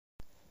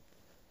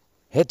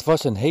Het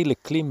was een hele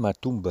klim, maar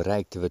toen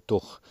bereikten we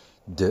toch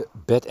de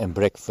bed and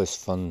breakfast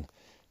van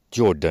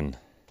Jordan.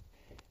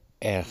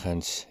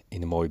 Ergens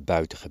in een mooi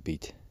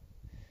buitengebied.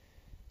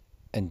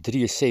 Een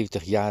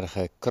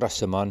 73-jarige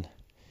krasse man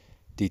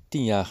die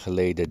 10 jaar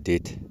geleden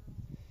dit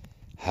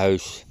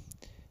huis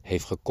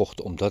heeft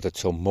gekocht omdat het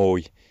zo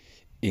mooi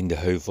in de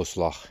heuvels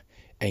lag.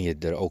 En je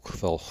er ook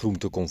wel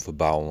groente kon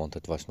verbouwen, want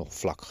het was nog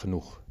vlak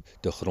genoeg,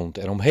 de grond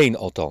eromheen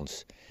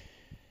althans.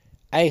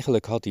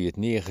 Eigenlijk had hij het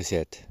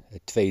neergezet,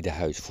 het tweede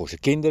huis, voor zijn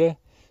kinderen,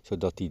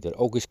 zodat die er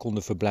ook eens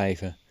konden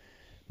verblijven.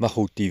 Maar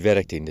goed, die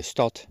werkte in de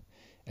stad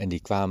en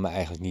die kwamen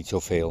eigenlijk niet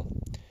zoveel.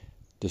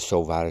 Dus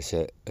zo waren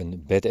ze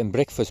een bed and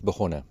breakfast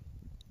begonnen.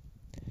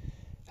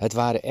 Het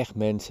waren echt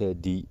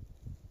mensen die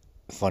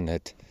van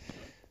het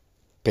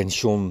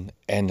pension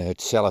en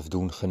het zelf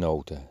doen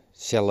genoten.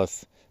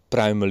 Zelf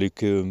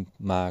pruimenlikeur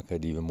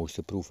maken die we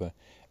moesten proeven.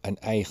 Een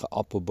eigen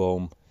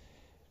appelboom.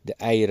 De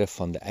eieren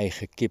van de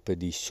eigen kippen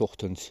die 's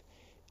ochtends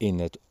in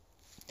het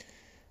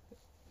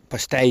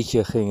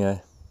pastijtje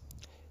gingen.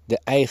 De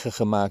eigen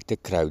gemaakte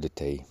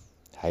kruidenthee.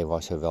 Hij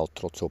was er wel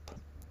trots op.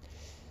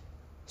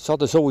 Ze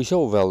hadden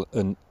sowieso wel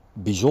een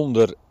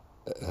bijzonder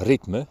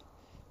ritme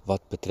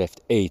wat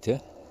betreft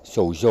eten.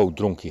 Sowieso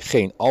dronk hij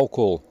geen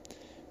alcohol.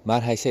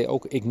 Maar hij zei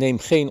ook, ik neem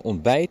geen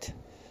ontbijt,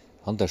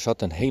 want daar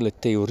zat een hele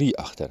theorie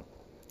achter.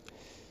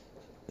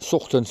 's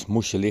Ochtends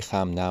moest je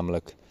lichaam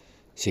namelijk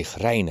zich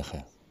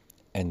reinigen.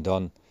 En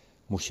dan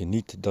moest je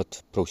niet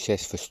dat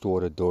proces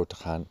verstoren door te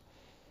gaan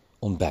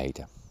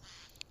ontbijten.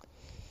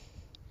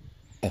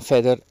 En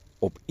verder,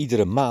 op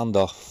iedere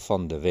maandag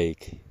van de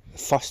week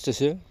vasten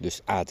ze,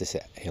 dus aten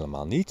ze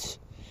helemaal niets.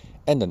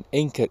 En dan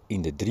 1 keer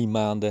in de 3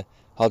 maanden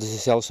hadden ze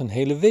zelfs een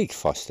hele week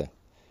vasten.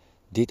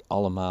 Dit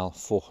allemaal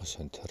volgens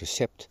het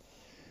recept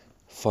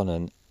van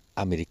een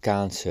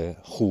Amerikaanse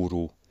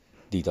goeroe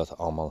die dat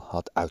allemaal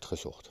had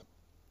uitgezocht.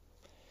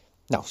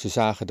 Nou, ze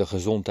zagen er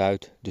gezond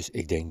uit, dus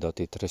ik denk dat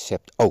dit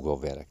recept ook wel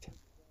werkt.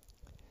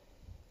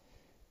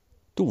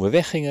 Toen we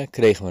weggingen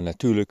kregen we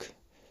natuurlijk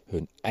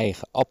hun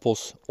eigen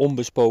appels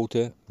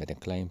onbespoten, met een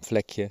klein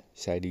vlekje,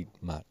 zei hij,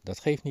 maar dat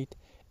geeft niet,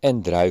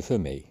 en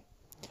druiven mee.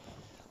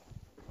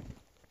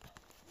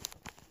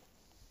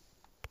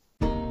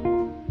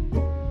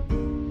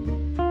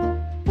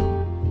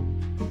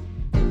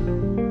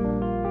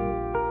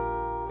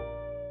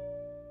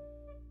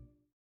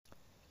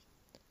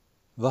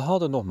 We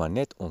hadden nog maar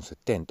net onze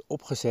tent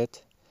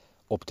opgezet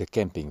op de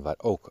camping waar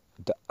ook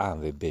de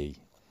ANWB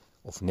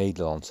of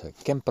Nederlandse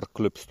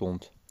Camperclub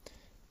stond,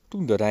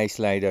 toen de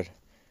reisleider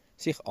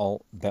zich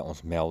al bij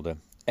ons meldde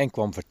en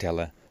kwam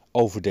vertellen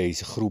over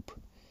deze groep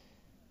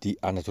die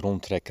aan het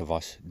rondtrekken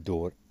was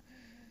door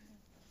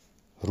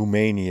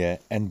Roemenië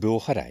en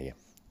Bulgarije.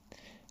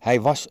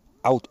 Hij was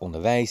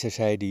oud-onderwijzer,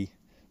 zei hij,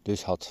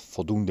 dus had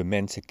voldoende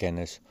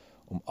mensenkennis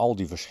om al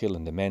die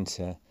verschillende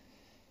mensen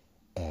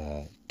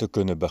te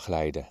kunnen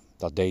begeleiden.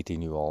 Dat deed hij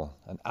nu al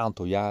een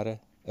aantal jaren.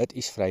 Het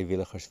is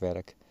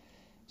vrijwilligerswerk.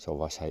 Zo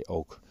was hij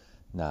ook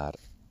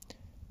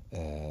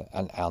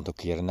een aantal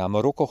keren naar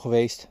Marokko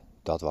geweest.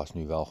 Dat was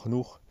nu wel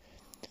genoeg.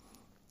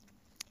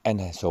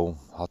 En zo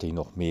had hij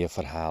nog meer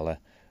verhalen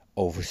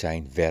over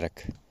zijn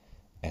werk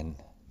en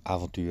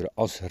avonturen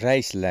als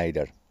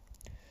reisleider.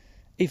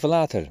 Even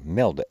later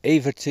meldde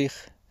Evert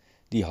zich.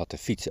 Die had de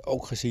fietsen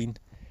ook gezien.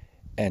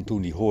 En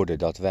toen hij hoorde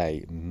dat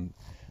wij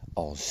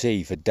al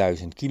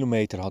 7000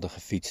 kilometer hadden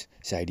gefietst,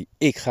 zei hij,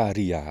 ik ga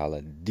Ria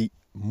halen. Die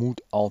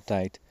moet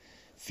altijd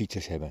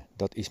fietsers hebben.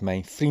 Dat is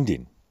mijn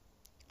vriendin.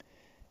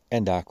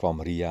 En daar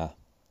kwam Ria.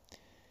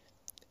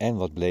 En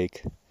wat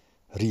bleek,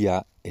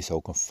 Ria is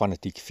ook een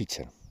fanatiek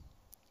fietser.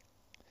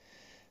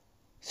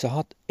 Ze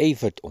had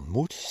Evert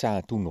ontmoet,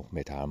 samen toen nog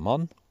met haar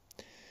man,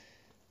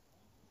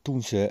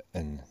 toen ze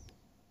een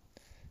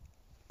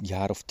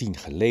jaar of 10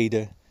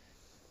 geleden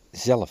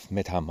zelf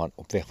met haar man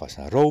op weg was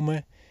naar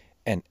Rome.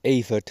 En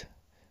Evert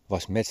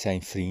was met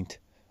zijn vriend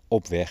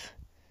op weg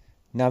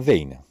naar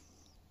Wenen.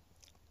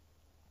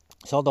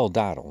 Ze hadden al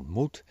daar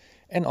ontmoet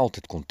en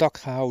altijd contact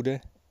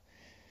gehouden.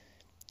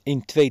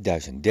 In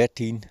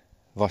 2013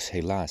 was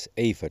helaas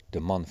Evert, de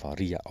man van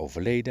Ria,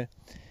 overleden.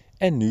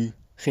 En nu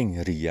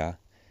ging Ria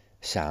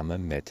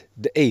samen met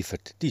de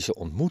Evert die ze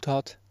ontmoet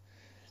had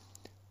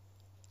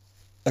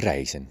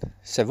reizen.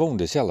 Zij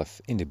woonde zelf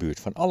in de buurt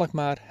van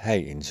Alkmaar,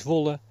 hij in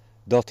Zwolle.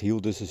 Dat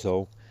hielden ze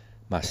zo.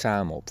 Maar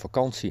samen op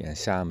vakantie en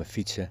samen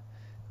fietsen,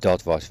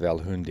 dat was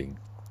wel hun ding.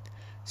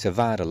 Ze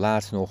waren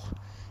laatst nog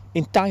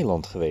in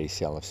Thailand geweest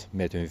zelfs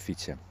met hun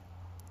fietsen.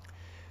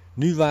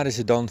 Nu waren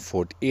ze dan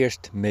voor het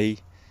eerst mee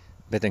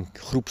met een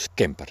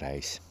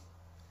groepscamperreis.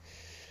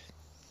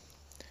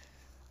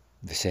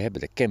 Ze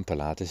hebben de camper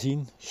laten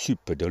zien,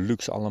 super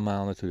deluxe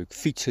allemaal natuurlijk.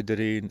 Fietsen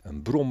erin,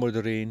 een brommer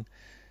erin,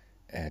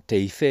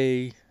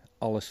 tv,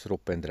 alles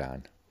erop en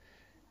eraan.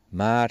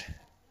 Maar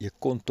je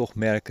kon toch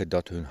merken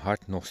dat hun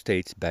hart nog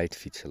steeds bij het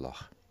fietsen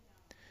lag.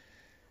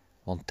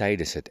 Want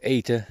tijdens het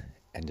eten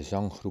en de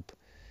zanggroep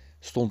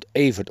stond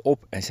Evert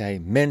op en zei,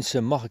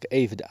 mensen, mag ik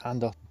even de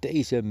aandacht?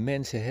 Deze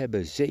mensen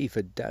hebben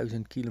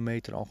 7000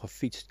 kilometer al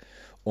gefietst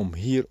om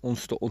hier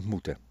ons te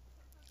ontmoeten.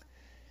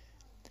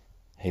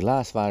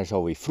 Helaas waren ze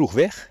alweer vroeg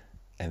weg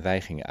en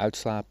wij gingen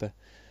uitslapen.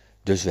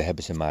 Dus we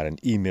hebben ze maar een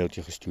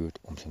e-mailtje gestuurd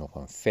om ze nog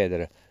een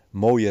verdere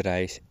mooie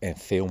reis en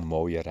veel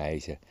mooie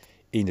reizen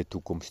in de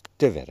toekomst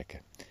te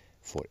werken.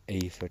 Voor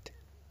Evert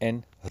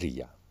en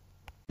Ria.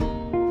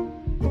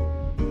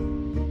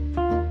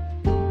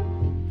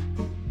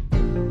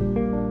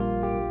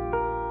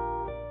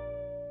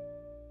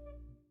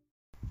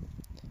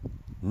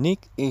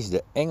 Nick is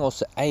de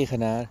Engelse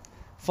eigenaar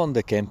van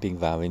de camping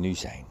waar we nu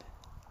zijn.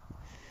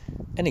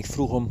 En ik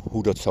vroeg hem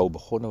hoe dat zo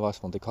begonnen was,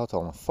 want ik had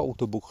al een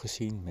fotoboek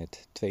gezien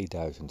met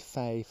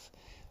 2005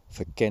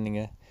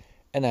 verkenningen.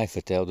 En hij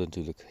vertelde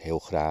natuurlijk heel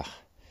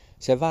graag.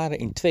 Zij waren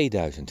in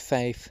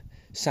 2005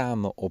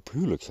 samen op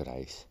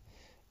huwelijksreis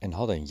en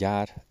hadden een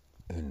jaar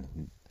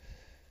hun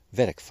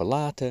werk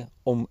verlaten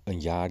om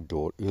een jaar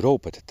door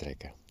Europa te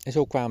trekken. En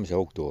zo kwamen ze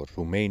ook door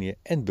Roemenië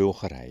en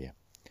Bulgarije.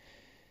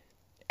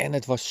 En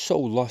het was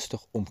zo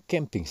lastig om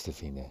campings te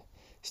vinden.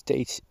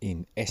 Steeds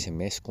in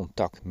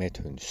sms-contact met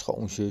hun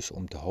schoonzus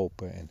om te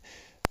hopen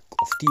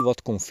of die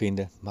wat kon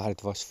vinden, maar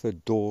het was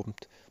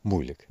verdomd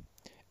moeilijk.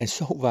 En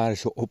zo waren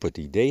ze op het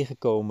idee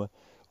gekomen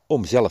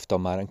om zelf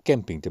dan maar een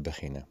camping te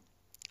beginnen.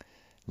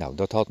 Nou,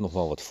 dat had nog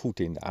wel wat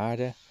voeten in de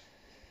aarde,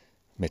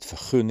 met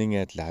vergunningen,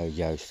 het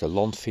juiste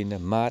land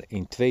vinden, maar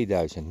in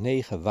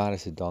 2009 waren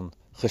ze dan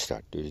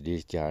gestart, dus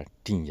dit jaar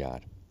 10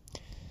 jaar,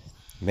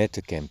 met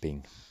de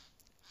camping.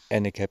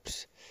 En ik heb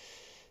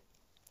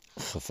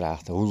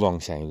gevraagd, hoe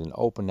lang zijn jullie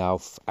open?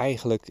 Nou,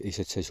 eigenlijk is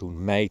het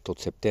seizoen mei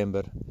tot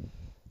september.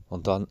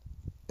 Want dan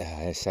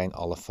zijn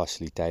alle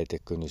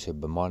faciliteiten, kunnen ze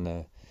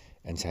bemannen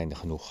en zijn er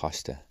genoeg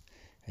gasten.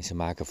 En ze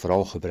maken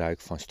vooral gebruik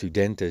van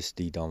studenten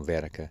die dan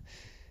werken.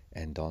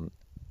 En dan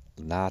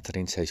later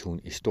in het seizoen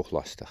is het toch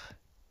lastig.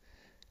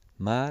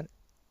 Maar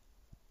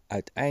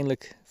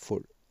uiteindelijk,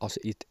 als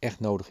het echt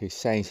nodig is,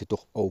 zijn ze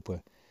toch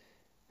open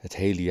het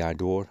hele jaar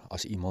door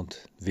als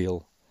iemand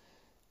wil.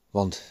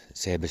 Want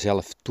ze hebben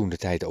zelf toen de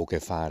tijd ook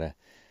ervaren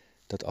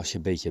dat als je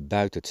een beetje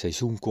buiten het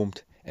seizoen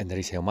komt en er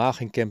is helemaal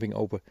geen camping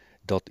open,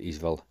 dat is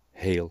wel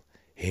heel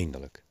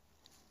hinderlijk.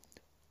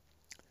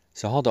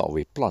 Ze hadden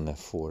alweer plannen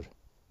voor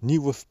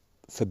nieuwe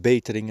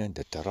verbeteringen.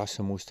 De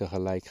terrassen moesten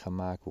gelijk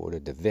gemaakt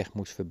worden, de weg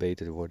moest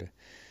verbeterd worden.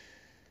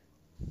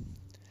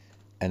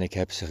 En ik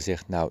heb ze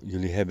gezegd, nou,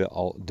 jullie hebben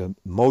al de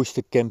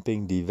mooiste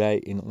camping die wij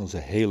in onze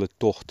hele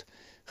tocht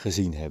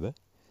gezien hebben.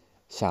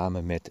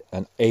 Samen met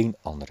een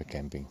andere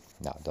camping.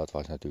 Nou, dat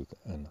was natuurlijk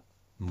een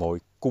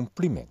mooi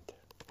compliment.